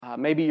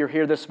Maybe you're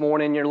here this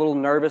morning, you're a little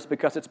nervous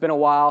because it's been a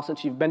while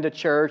since you've been to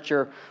church,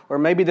 or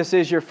maybe this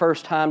is your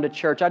first time to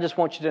church. I just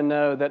want you to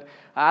know that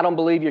I don't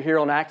believe you're here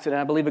on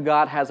accident. I believe that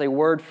God has a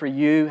word for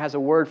you, has a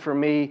word for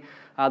me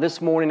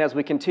this morning as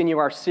we continue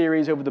our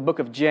series over the book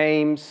of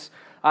James.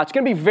 It's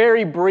going to be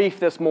very brief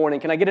this morning.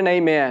 Can I get an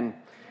amen?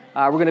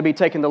 We're going to be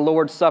taking the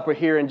Lord's Supper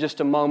here in just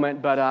a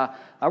moment, but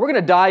we're going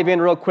to dive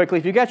in real quickly.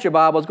 If you got your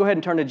Bibles, go ahead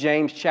and turn to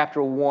James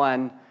chapter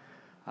 1.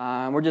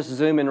 We're just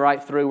zooming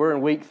right through. We're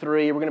in week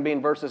 3. We're going to be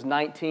in verses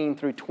 19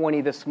 through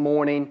 20 this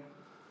morning.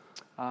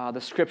 The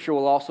scripture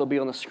will also be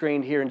on the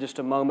screen here in just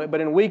a moment.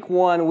 But in week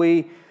 1,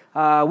 we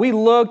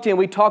looked and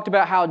we talked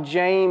about how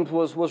James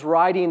was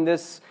writing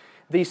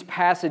these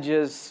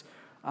passages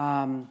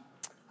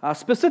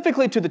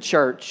specifically to the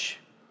church.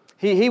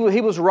 He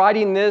was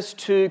writing this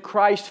to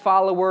Christ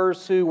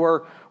followers who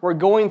were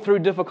going through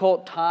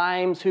difficult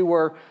times, who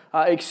were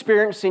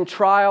experiencing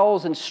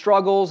trials and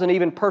struggles and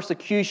even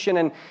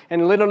persecution.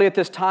 And literally at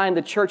this time,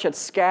 the church had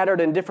scattered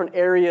in different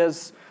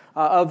areas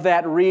of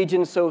that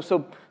region.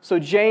 So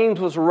James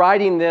was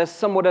writing this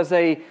somewhat as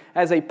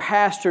a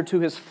pastor to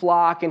his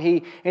flock, and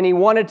he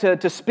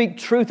wanted to speak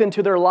truth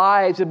into their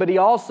lives, but he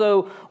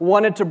also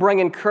wanted to bring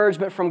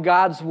encouragement from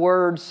God's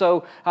word.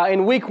 So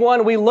in week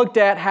 1, we looked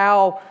at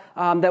how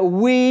that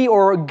we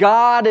or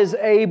God is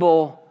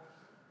able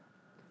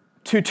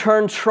to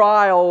turn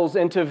trials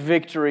into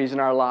victories in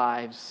our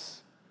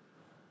lives.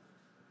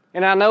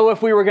 And I know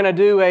if we were going to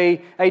do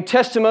a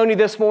testimony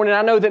this morning,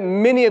 I know that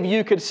many of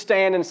you could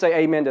stand and say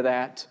amen to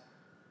that.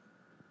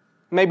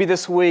 Maybe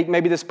this week,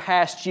 maybe this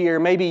past year,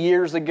 maybe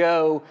years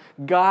ago,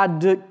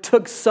 God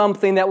took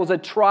something that was a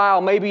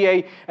trial,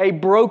 maybe a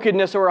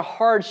brokenness or a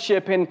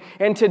hardship,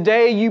 and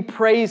today you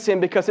praise Him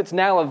because it's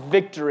now a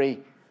victory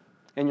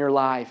in your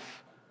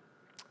life.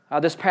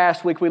 This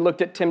past week we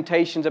looked at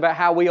temptations, about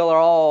how we are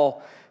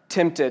all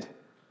tempted.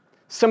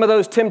 Some of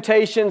those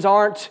temptations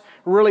aren't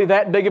really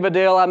that big of a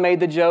deal. I made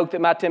the joke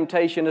that my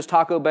temptation is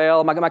Taco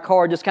Bell. My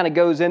car just kind of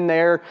goes in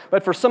there.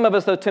 But for some of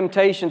us, those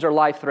temptations are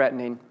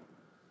life-threatening.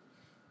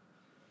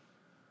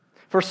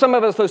 For some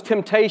of us, those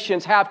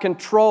temptations have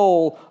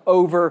control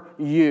over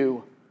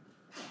you.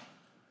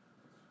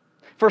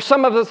 For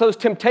some of us, those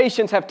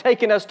temptations have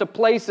taken us to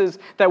places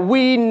that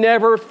we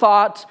never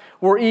thought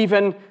were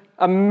even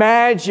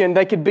imagined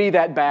they could be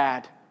that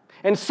bad.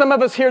 And some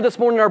of us here this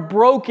morning are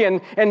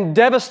broken and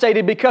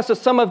devastated because of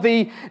some of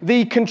the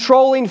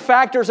controlling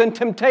factors and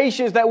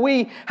temptations that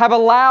we have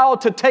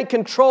allowed to take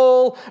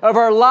control of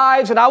our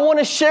lives. And I want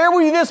to share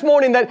with you this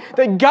morning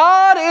that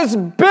God is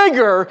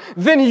bigger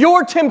than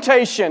your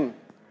temptation.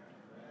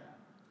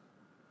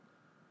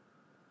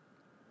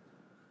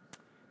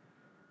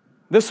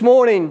 This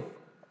morning,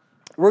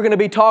 we're going to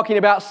be talking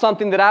about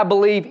something that I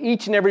believe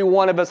each and every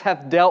one of us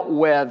have dealt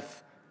with.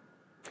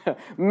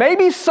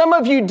 Maybe some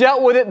of you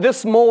dealt with it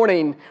this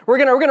morning. We're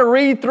going to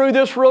read through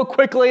this real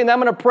quickly, and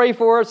I'm going to pray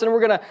for us, and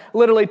we're going to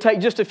literally take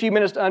just a few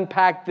minutes to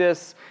unpack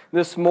this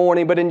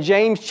morning. But in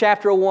James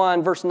chapter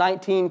 1, verse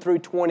 19 through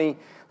 20,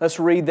 let's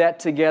read that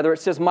together. It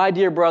says, "My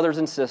dear brothers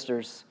and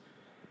sisters,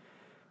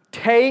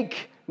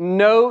 take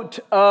note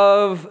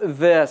of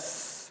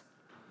this.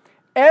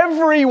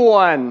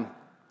 Everyone,"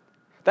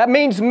 that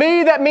means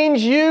me, that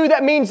means you,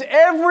 that means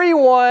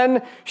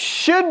everyone,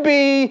 "should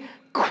be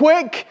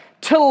quick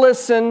to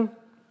listen,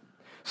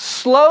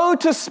 slow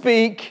to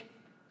speak,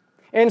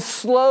 and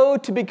slow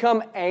to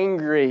become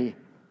angry.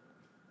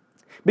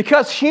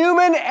 Because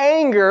human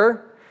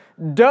anger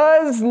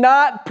does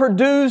not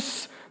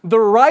produce the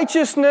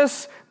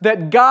righteousness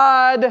that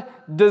God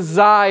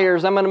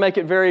desires." I'm going to make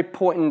it very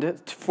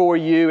important for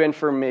you and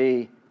for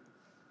me.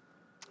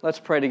 Let's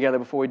pray together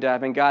before we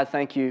dive in. God,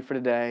 thank you for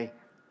today.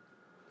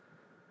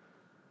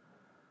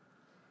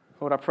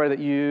 Lord, I pray that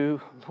you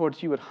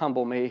would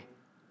humble me.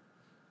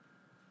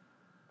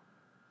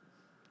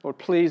 Lord,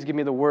 please give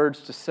me the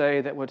words to say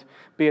that would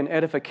be an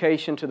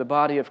edification to the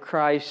body of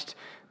Christ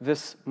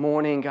this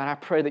morning. God, I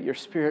pray that your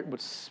Spirit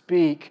would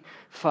speak,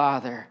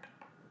 Father.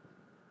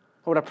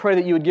 Lord, I pray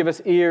that you would give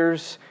us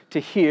ears to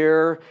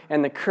hear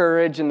and the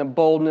courage and the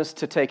boldness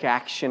to take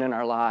action in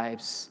our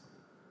lives.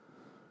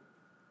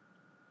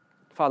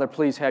 Father,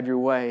 please have your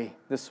way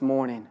this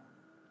morning.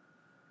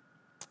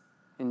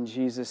 In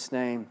Jesus'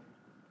 name,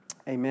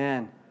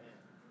 amen.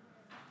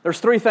 There's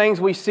 3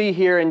 things we see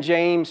here in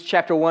James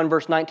chapter 1,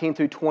 verse 19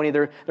 through 20.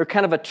 They're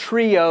kind of a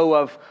trio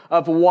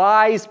of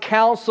wise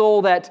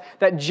counsel that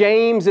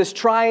James is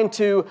trying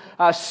to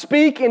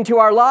speak into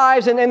our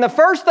lives. And the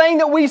first thing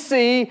that we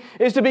see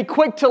is to be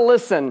quick to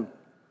listen.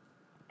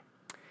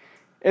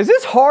 Is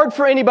this hard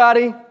for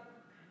anybody?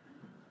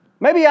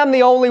 Maybe I'm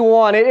the only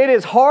one. It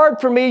is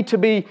hard for me to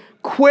be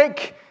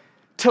quick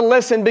to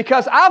listen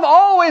because I've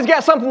always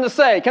got something to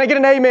say. Can I get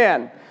an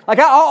amen? Like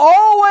I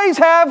always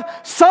have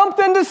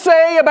something to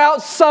say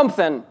about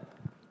something.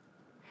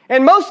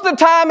 And most of the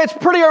time it's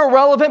pretty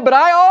irrelevant, but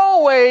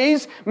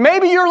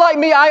maybe you're like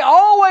me, I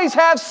always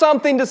have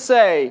something to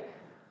say.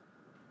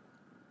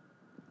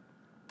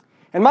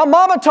 And my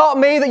mama taught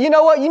me that, you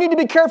know what, you need to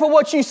be careful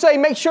what you say.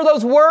 Make sure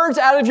those words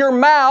out of your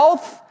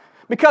mouth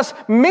Because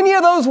many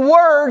of those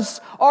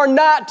words are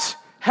not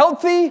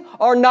healthy,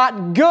 are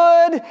not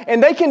good,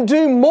 and they can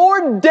do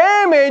more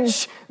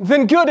damage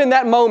than good in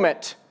that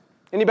moment.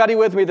 Anybody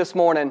with me this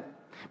morning?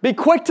 Be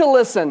quick to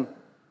listen.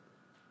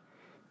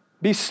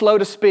 Be slow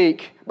to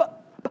speak.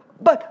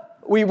 But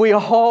we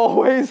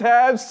always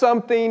have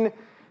something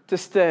to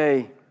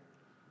say.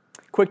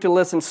 Quick to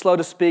listen, slow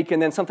to speak,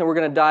 and then something we're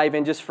going to dive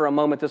in just for a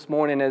moment this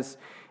morning is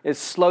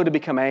slow to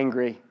become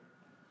angry.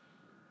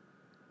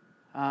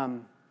 I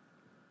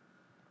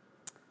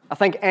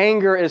think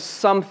anger is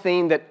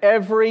something that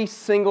every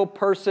single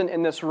person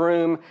in this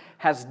room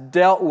has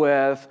dealt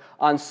with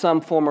on some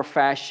form or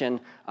fashion.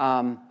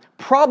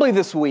 Probably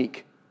this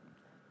week.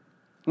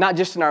 Not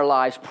just in our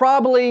lives.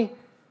 Probably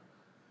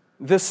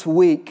this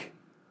week.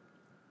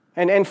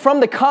 And from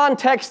the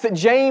context that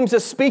James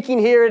is speaking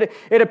here,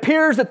 it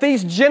appears that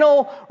these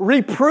gentle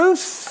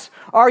reproofs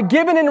are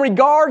given in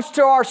regards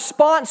to our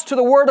response to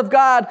the Word of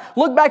God.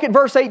 Look back at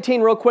verse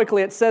 18 real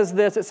quickly. It says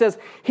this. It says,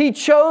 He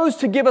chose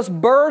to give us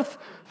birth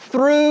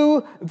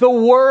through the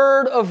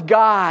Word of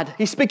God.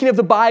 He's speaking of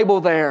the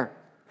Bible there.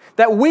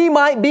 That we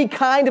might be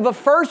kind of a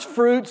first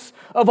fruits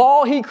of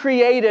all He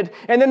created.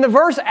 And then the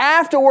verse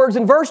afterwards,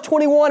 in verse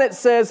 21, it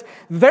says,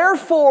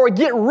 Therefore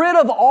get rid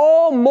of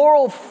all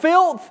moral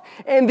filth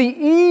and the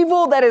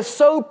evil that is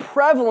so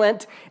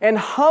prevalent, and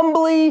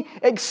humbly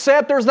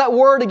accept, there's that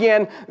word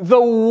again,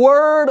 the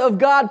Word of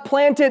God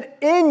planted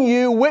in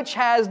you, which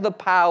has the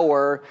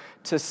power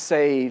to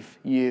save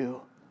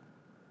you.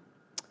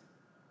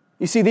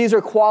 You see, these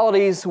are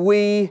qualities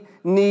we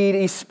need,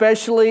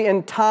 especially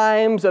in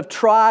times of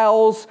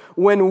trials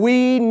when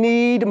we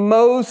need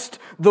most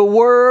the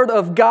Word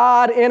of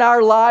God in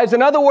our lives.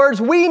 In other words,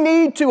 we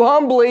need to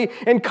humbly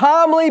and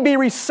calmly be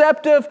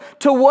receptive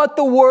to what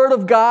the Word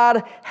of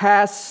God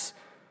has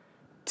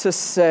to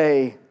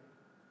say.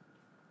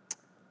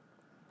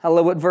 I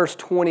love what verse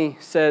 20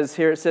 says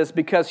here. It says,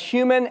 Because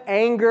human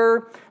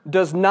anger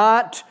does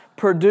not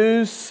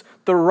produce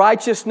the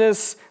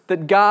righteousness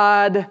that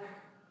God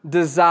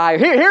desire.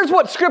 Here's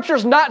what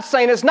Scripture's not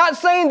saying. It's not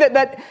saying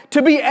that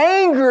to be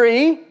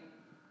angry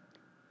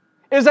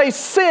is a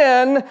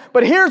sin,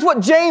 but here's what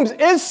James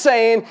is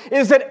saying,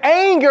 is that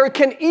anger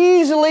can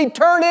easily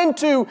turn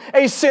into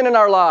a sin in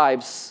our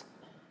lives.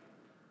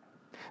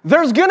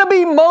 There's going to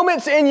be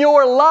moments in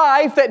your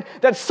life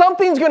that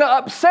something's going to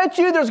upset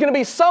you. There's going to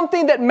be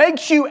something that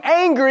makes you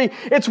angry.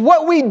 It's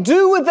what we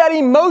do with that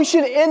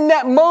emotion in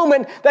that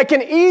moment that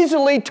can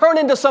easily turn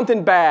into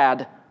something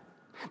bad.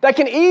 That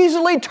can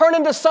easily turn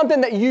into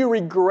something that you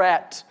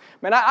regret.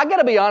 Man, I got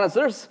to be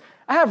honest,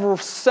 I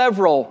have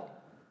several,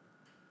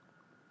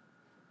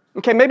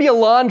 maybe a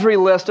laundry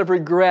list of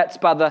regrets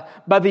by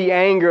the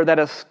anger that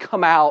has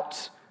come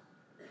out.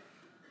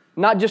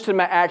 Not just in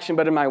my action,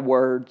 but in my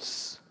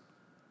words.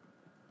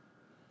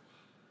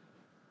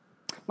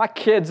 My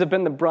kids have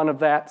been the brunt of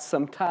that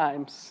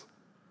sometimes.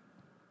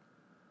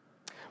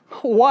 My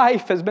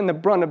wife has been the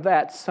brunt of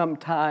that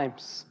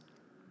sometimes.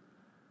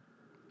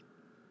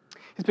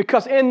 It's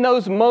because in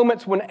those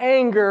moments when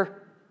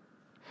anger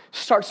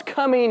starts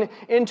coming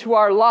into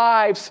our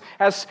lives,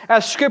 as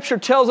Scripture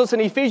tells us in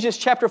Ephesians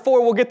chapter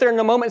 4, we'll get there in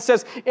a moment, it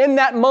says, in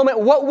that moment,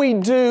 what we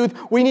do,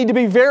 we need to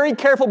be very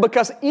careful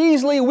because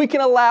easily we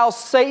can allow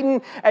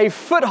Satan a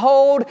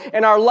foothold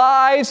in our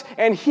lives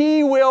and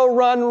he will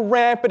run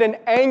rampant, and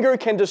anger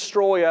can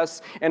destroy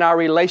us in our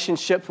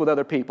relationships with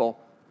other people.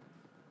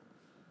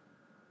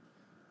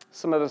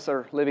 Some of us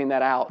are living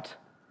that out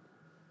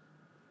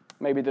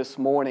maybe this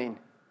morning.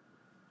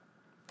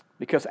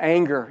 Because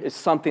anger is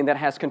something that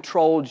has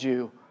controlled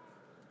you.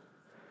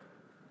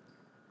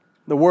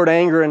 The word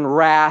anger and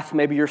wrath,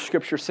 maybe your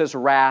scripture says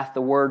wrath.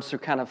 The words are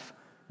kind of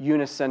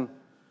unison.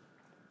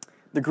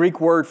 The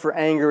Greek word for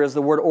anger is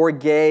the word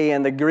orge,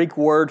 and the Greek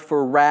word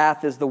for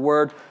wrath is the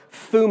word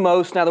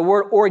thumos. Now, the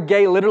word orge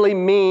literally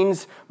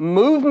means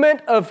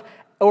movement of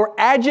or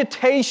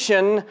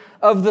agitation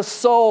of the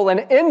soul, an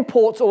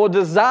impulse or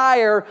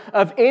desire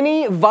of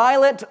any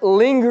violent,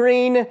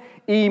 lingering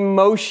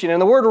emotion.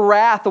 And the word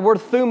wrath, the word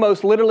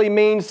thumos, literally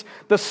means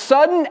the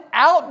sudden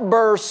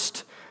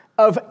outburst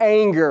of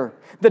anger.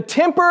 The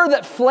temper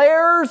that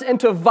flares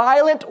into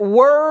violent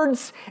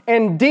words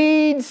and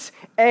deeds,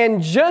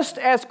 and just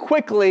as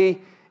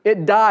quickly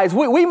it dies.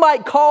 We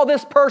might call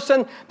this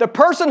person the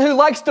person who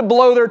likes to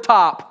blow their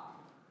top.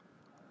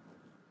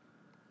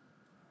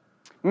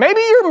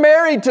 Maybe you're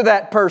married to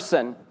that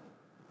person.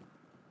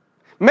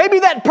 Maybe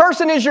that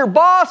person is your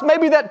boss.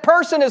 Maybe that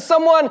person is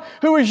someone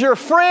who is your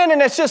friend,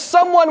 and it's just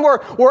someone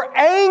where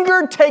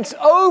anger takes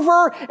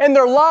over in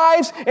their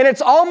lives and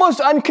it's almost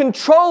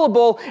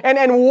uncontrollable,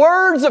 and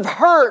words of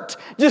hurt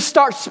just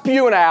start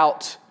spewing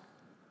out.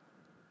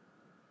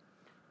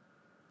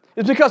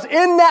 It's because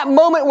in that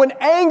moment when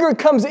anger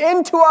comes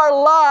into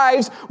our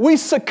lives, we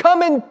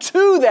succumb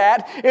into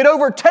that. It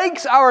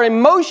overtakes our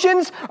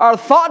emotions, our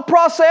thought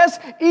process,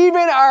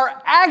 even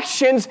our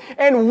actions,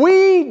 and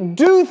we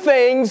do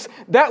things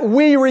that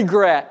we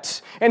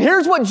regret. And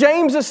here's what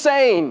James is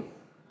saying.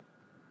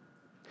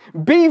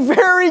 Be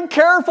very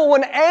careful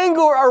when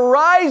anger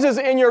arises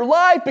in your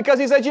life, because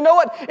he says, you know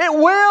what? It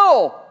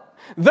will.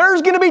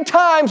 There's going to be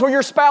times where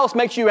your spouse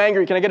makes you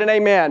angry. Can I get an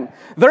amen?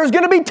 There's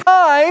going to be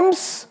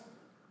times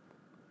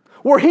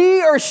where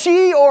he or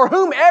she or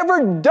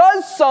whomever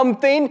does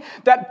something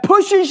that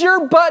pushes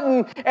your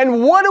button,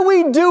 and what do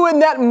we do in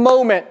that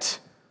moment?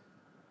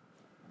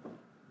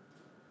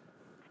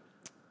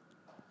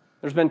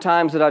 There's been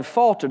times that I've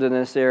faltered in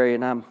this area,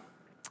 and I'm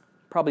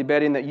probably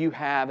betting that you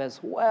have as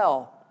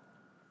well.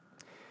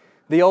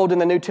 The Old and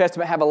the New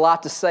Testament have a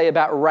lot to say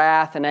about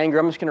wrath and anger.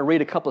 I'm just going to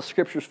read a couple of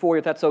scriptures for you,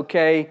 if that's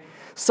okay.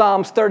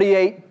 Psalms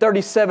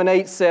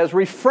 37:8 says,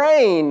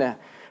 refrain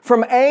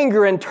from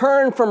anger and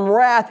turn from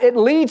wrath. It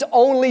leads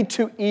only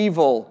to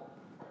evil.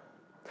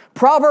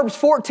 Proverbs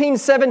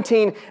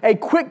 14:17, a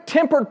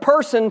quick-tempered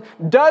person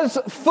does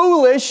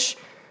foolish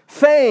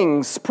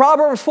things.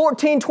 Proverbs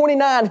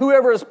 14:29,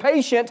 whoever is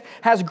patient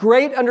has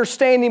great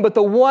understanding, but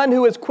the one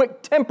who is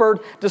quick-tempered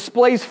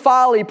displays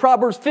folly.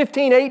 Proverbs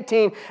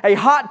 15:18, a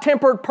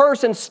hot-tempered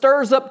person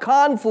stirs up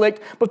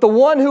conflict, but the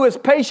one who is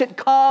patient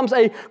calms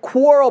a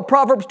quarrel.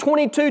 Proverbs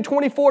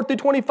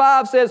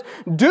 22:24-25 says,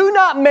 do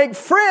not make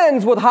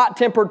friends with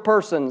hot-tempered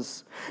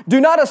persons.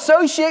 Do not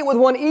associate with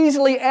one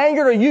easily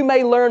angered, or you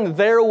may learn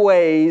their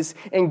ways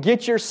and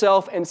get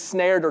yourself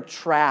ensnared or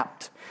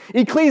trapped.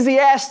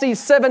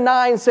 Ecclesiastes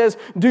 7:9 says,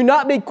 do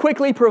not be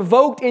quickly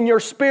provoked in your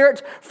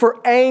spirit,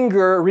 for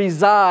anger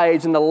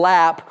resides in the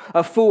lap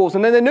of fools.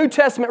 And then the New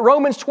Testament,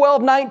 Romans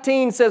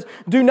 12:19 says,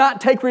 do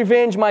not take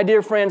revenge, my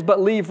dear friends, but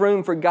leave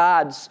room for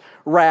God's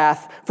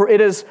wrath. For it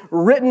is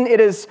written, it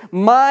is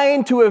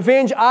mine to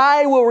avenge,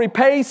 I will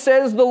repay,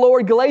 says the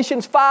Lord.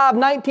 Galatians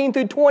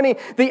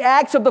 5:19-20, the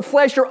acts of the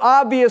flesh are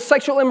obvious: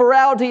 sexual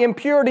immorality,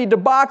 impurity,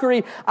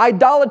 debauchery,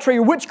 idolatry,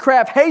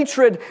 witchcraft,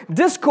 hatred,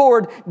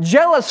 discord,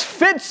 jealous,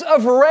 fits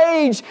of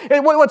rage.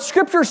 And what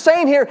Scripture's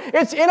saying here,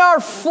 it's in our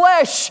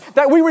flesh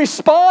that we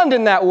respond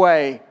in that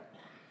way.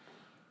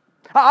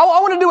 I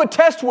want to do a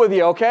test with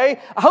you,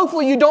 okay?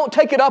 Hopefully you don't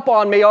take it up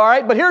on me, all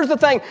right? But here's the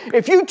thing.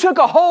 If you took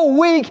a whole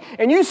week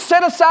and you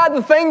set aside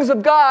the things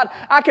of God,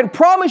 I can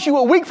promise you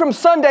a week from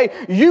Sunday,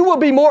 you will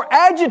be more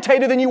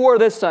agitated than you were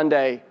this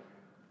Sunday.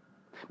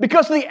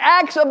 Because the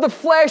acts of the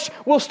flesh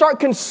will start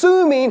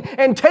consuming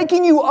and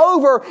taking you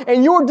over,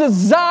 and your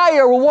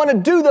desire will want to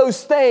do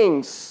those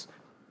things.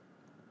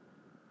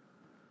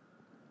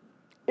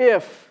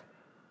 If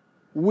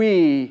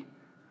we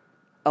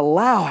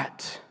allow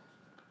it.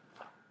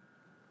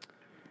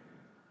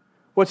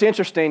 What's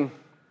interesting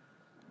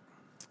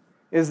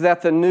is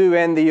that the New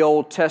and the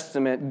Old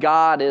Testament,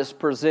 God is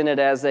presented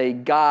as a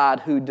God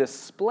who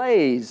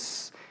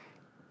displays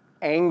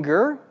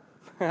anger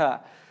and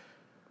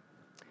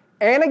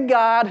a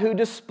God who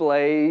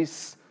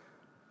displays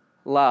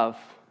love.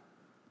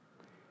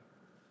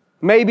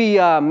 Maybe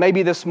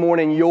this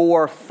morning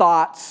your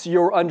thoughts,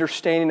 your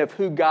understanding of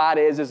who God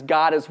is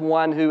God is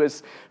one who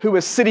is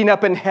sitting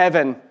up in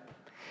heaven.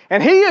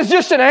 And He is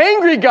just an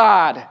angry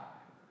God.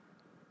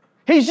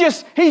 He's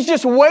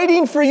just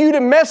waiting for you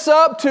to mess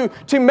up,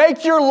 to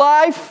make your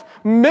life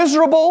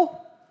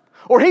miserable.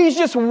 Or He's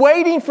just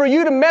waiting for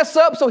you to mess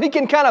up so He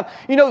can kind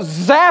of,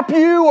 zap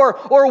you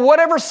or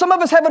whatever. Some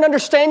of us have an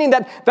understanding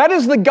that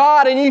is the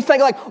God, and you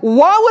think like,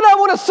 why would I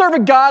want to serve a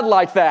God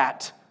like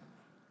that?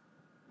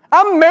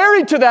 I'm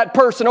married to that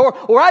person,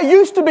 or I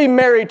used to be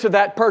married to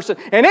that person,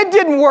 and it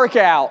didn't work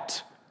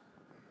out.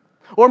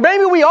 Or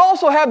maybe we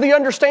also have the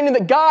understanding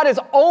that God is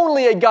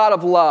only a God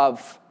of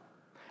love.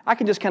 I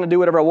can just kind of do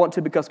whatever I want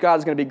to because God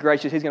is going to be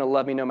gracious. He's going to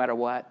love me no matter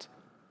what.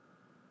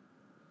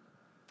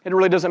 It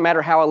really doesn't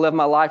matter how I live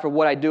my life or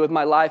what I do with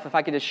my life. If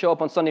I can just show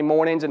up on Sunday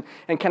mornings and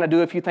kind of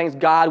do a few things,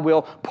 God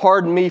will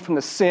pardon me from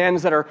the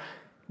sins that are,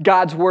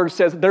 God's Word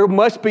says there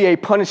must be a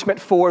punishment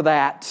for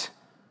that.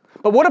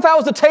 But what if I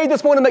was to tell you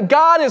this morning that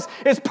God is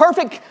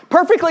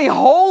perfectly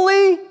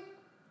holy,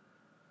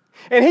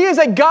 and He is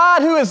a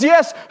God who is,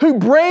 yes, who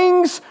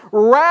brings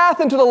wrath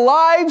into the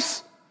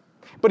lives,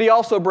 but He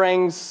also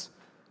brings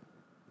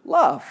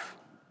love.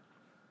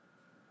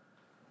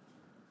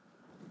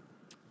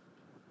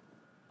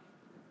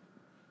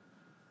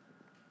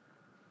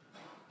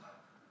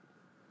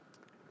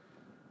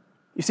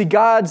 You see,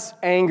 God's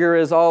anger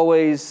is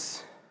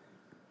always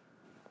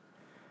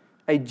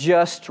a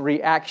just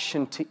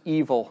reaction to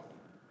evil.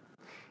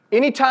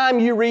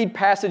 Anytime you read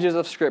passages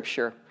of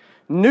Scripture,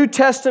 New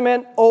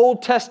Testament,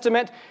 Old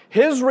Testament,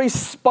 His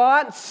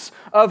response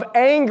of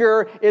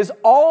anger is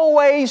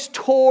always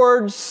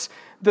towards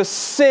the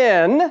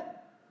sin.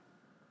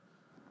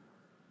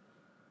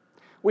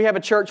 We have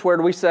a church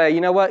where we say, you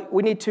know what,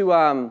 we need to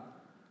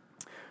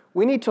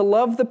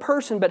love the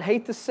person but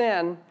hate the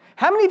sin.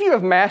 How many of you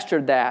have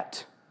mastered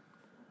that?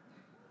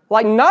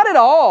 Like, not at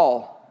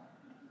all.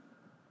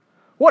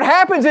 What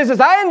happens is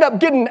I end up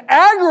getting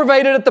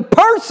aggravated at the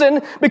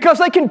person because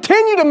they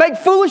continue to make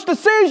foolish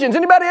decisions.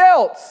 Anybody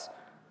else?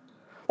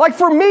 Like,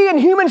 for me, in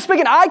human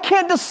speaking, I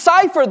can't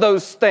decipher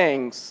those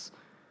things.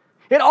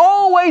 It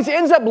always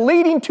ends up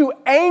leading to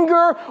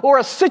anger or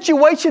a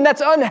situation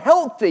that's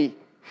unhealthy.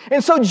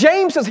 And so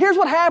James says, here's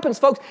what happens,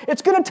 folks.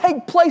 It's going to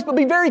take place, but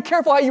be very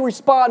careful how you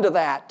respond to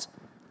that.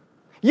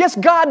 Yes,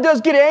 God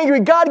does get angry.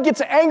 God gets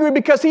angry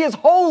because He is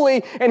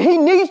holy, and He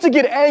needs to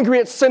get angry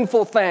at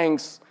sinful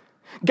things.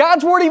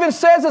 God's Word even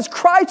says as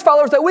Christ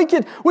followers that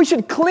we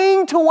should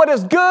cling to what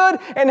is good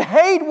and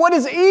hate what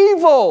is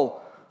evil.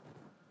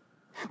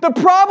 The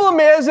problem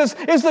is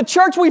the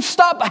church, we've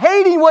stopped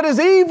hating what is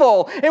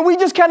evil, and we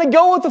just kind of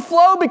go with the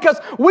flow because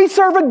we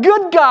serve a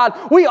good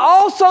God. We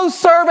also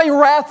serve a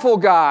wrathful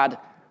God.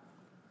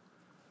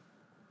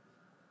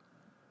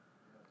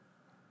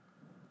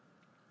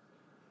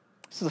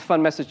 This is a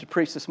fun message to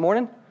preach this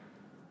morning.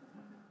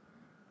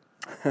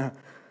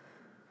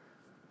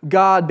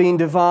 God being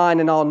divine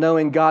and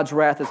all-knowing, God's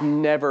wrath is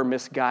never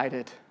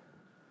misguided.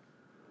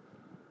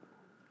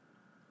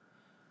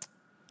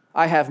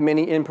 I have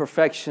many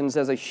imperfections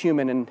as a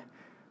human, and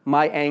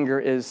my anger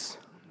is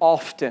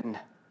often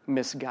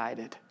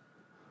misguided.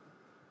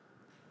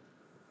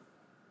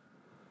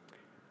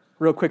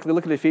 Real quickly,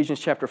 look at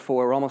Ephesians chapter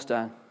 4. We're almost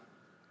done.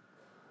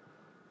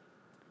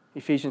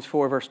 Ephesians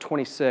 4, verse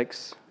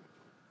 26.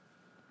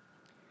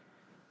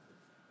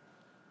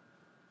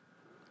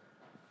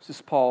 This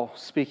is Paul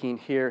speaking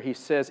here. He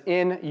says,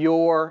 in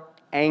your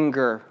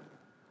anger.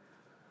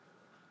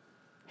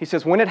 He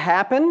says, when it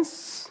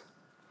happens,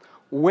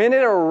 when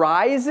it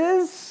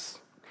arises,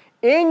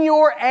 in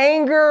your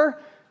anger,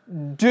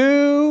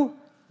 do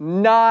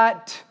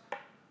not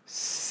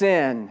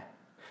sin.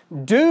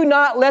 Do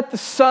not let the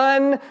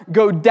sun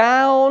go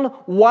down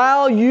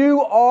while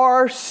you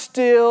are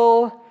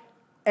still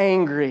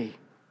angry.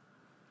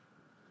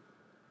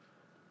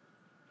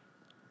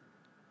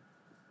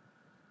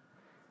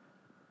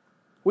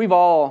 We've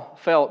all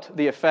felt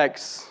the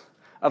effects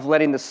of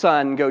letting the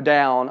sun go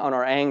down on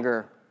our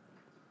anger.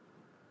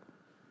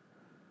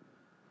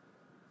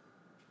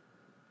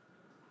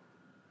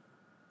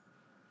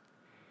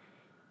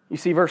 You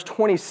see, verse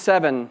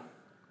 27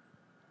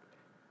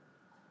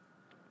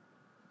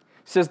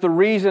 says the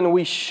reason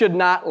we should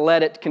not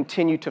let it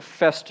continue to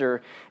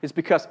fester is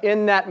because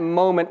in that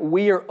moment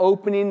we are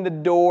opening the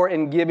door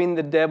and giving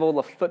the devil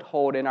a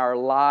foothold in our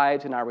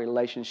lives and our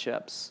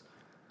relationships.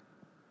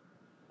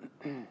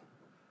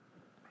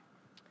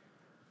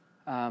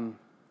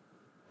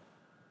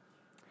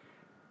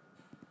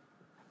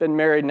 Been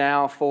married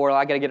now for,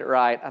 I got to get it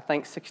right, I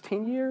think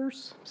 16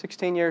 years?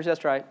 16 years,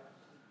 that's right.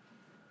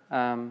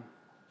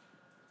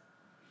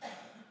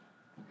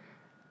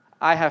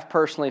 I have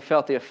personally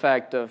felt the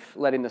effect of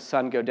letting the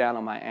sun go down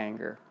on my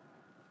anger.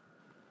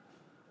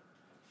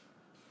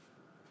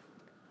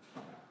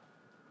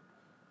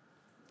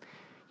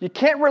 You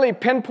can't really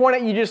pinpoint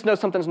it, you just know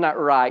something's not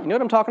right. You know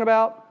what I'm talking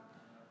about?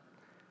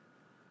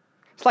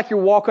 It's like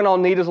you're walking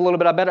on needles a little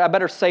bit. I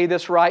better say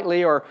this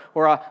rightly, or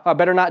I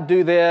better not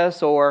do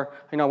this, or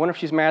I wonder if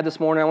she's mad this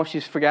morning. I wonder if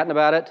she's forgotten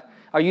about it.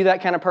 Are you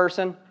that kind of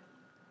person?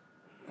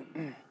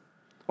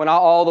 When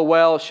all the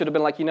wells should have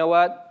been like, you know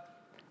what?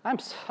 I'm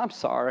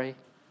sorry.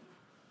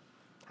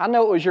 I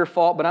know it was your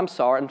fault, but I'm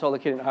sorry. I'm totally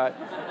kidding. All right.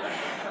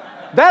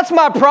 That's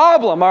my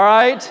problem, all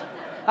right?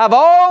 I've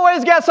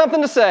always got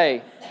something to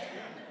say.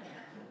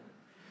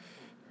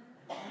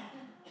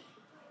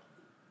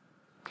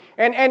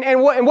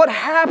 And what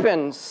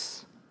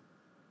happens?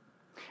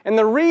 And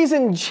the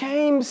reason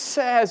James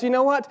says, you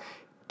know what?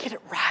 Get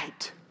it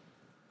right.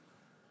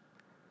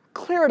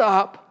 Clear it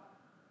up.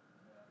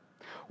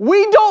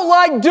 We don't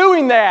like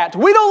doing that.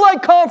 We don't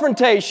like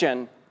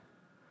confrontation.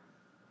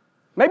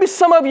 Maybe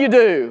some of you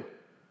do.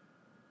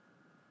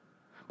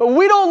 But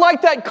we don't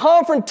like that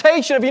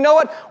confrontation of, you know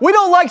what? We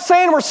don't like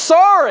saying we're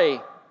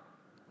sorry.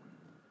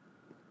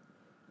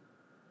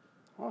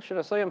 Well, should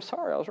I say I'm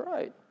sorry? I was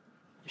right.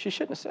 She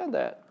shouldn't have said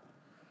that.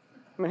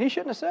 I mean, he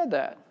shouldn't have said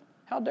that.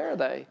 How dare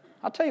they?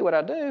 I'll tell you what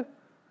I do.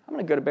 I'm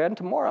going to go to bed, and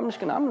tomorrow I'm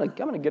going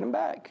to get him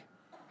back.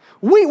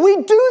 We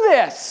do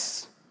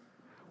this.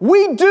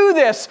 We do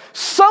this.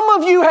 Some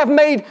of you have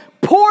made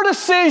poor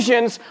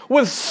decisions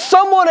with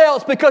someone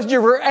else because of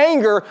your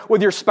anger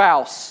with your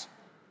spouse.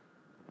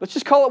 Let's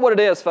just call it what it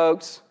is,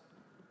 folks.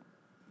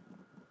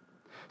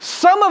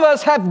 Some of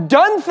us have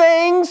done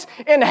things,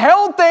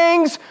 inhaled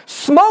things,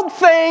 smoked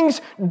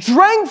things,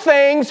 drank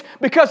things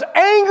because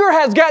anger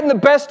has gotten the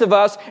best of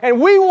us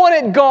and we want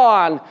it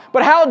gone.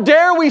 But how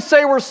dare we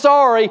say we're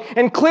sorry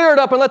and clear it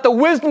up and let the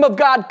wisdom of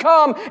God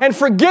come and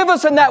forgive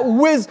us in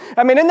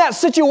that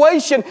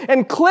situation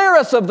and clear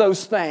us of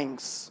those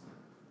things.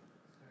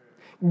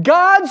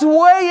 God's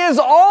way is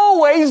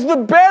always the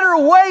better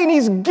way, and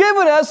He's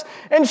given us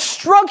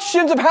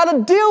instructions of how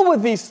to deal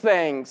with these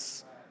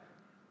things.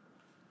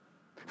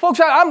 Folks,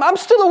 I'm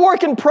still a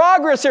work in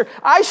progress here.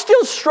 I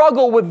still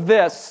struggle with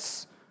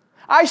this.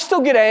 I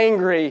still get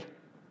angry.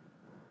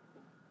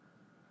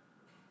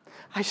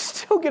 I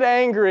still get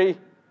angry.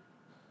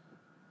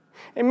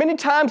 And many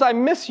times I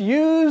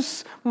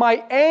misuse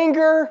my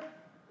anger,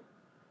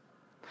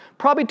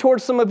 probably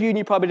towards some of you, and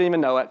you probably didn't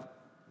even know it.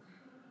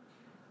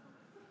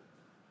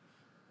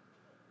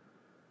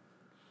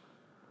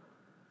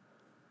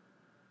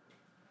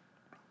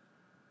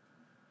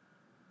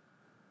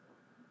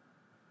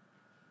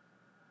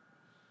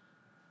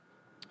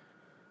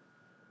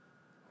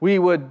 we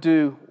would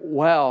do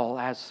well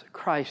as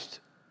Christ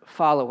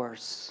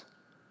followers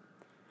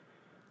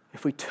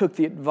if we took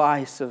the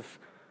advice of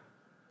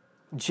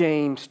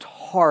James to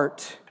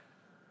heart,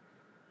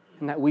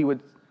 and that we would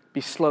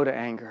be slow to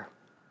anger.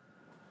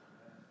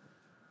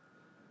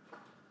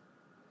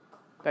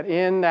 That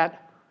in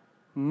that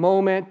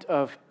moment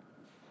of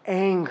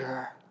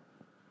anger,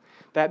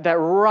 that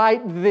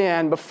right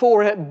then,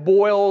 before it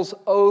boils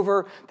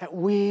over, that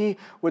we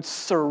would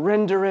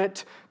surrender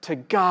it to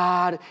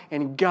God,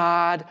 and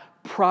God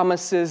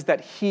promises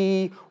that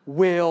He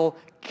will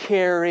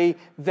carry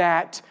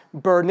that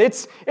burden.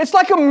 It's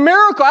like a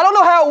miracle. I don't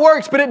know how it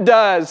works, but it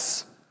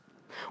does.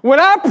 When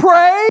I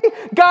pray,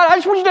 God, I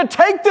just want you to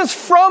take this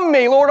from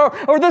me, Lord,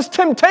 or this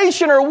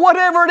temptation or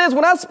whatever it is.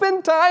 When I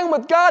spend time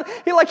with God,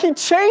 He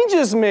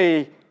changes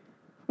me.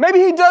 Maybe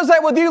He does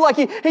that with you, like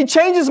He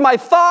changes my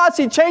thoughts,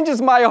 He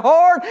changes my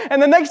heart, and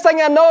the next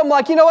thing I know, I'm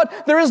like, you know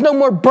what? There is no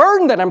more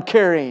burden that I'm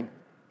carrying.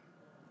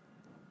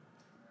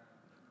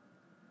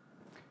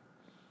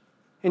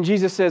 And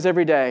Jesus says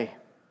every day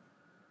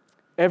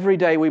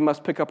we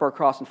must pick up our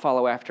cross and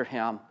follow after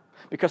Him.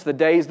 Because the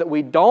days that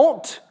we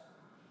don't,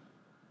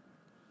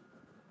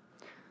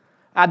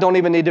 I don't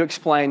even need to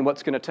explain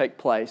what's going to take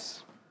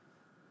place.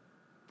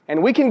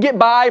 And we can get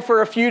by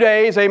for a few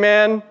days,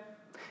 amen?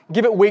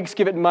 Give it weeks,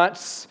 give it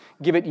months,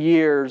 give it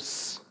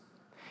years.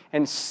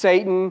 And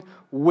Satan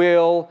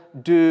will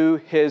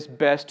do his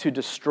best to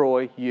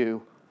destroy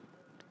you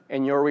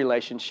and your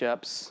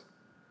relationships.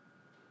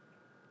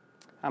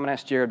 I'm going to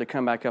ask Jared to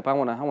come back up. I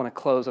want to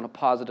close on a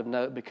positive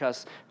note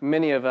because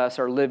many of us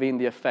are living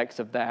the effects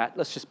of that.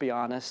 Let's just be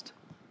honest.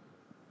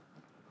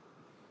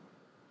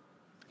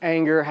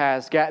 Anger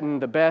has gotten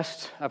the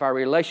best of our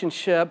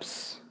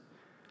relationships,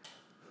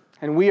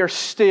 and we are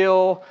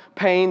still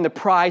paying the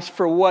price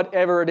for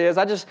whatever it is.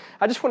 I just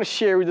want to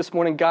share with you this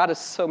morning, God is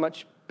so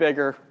much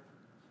bigger.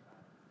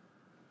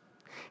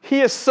 He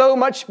is so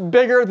much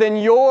bigger than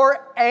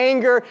your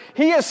anger.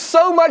 He is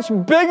so much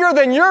bigger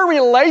than your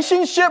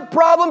relationship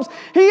problems.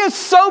 He is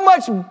so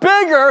much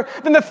bigger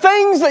than the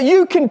things that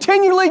you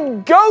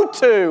continually go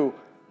to.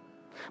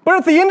 But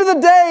at the end of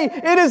the day,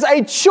 it is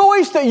a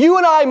choice that you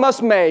and I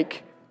must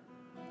make.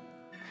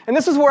 And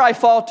this is where I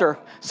falter.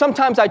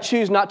 Sometimes I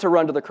choose not to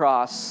run to the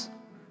cross.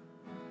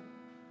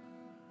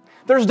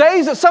 There's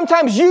days that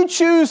sometimes you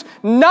choose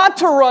not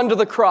to run to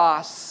the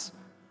cross.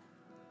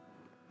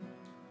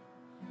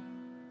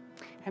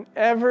 And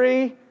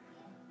every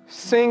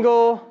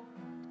single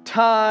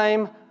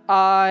time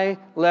I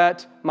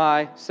let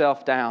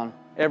myself down,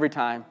 every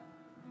time,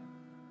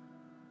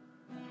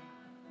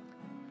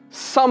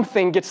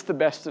 something gets the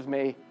best of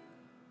me.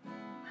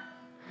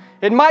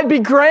 It might be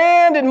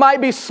grand, it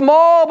might be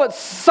small, but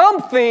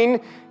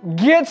something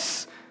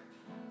gets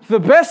the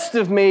best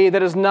of me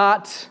that is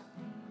not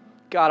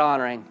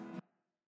God-honoring.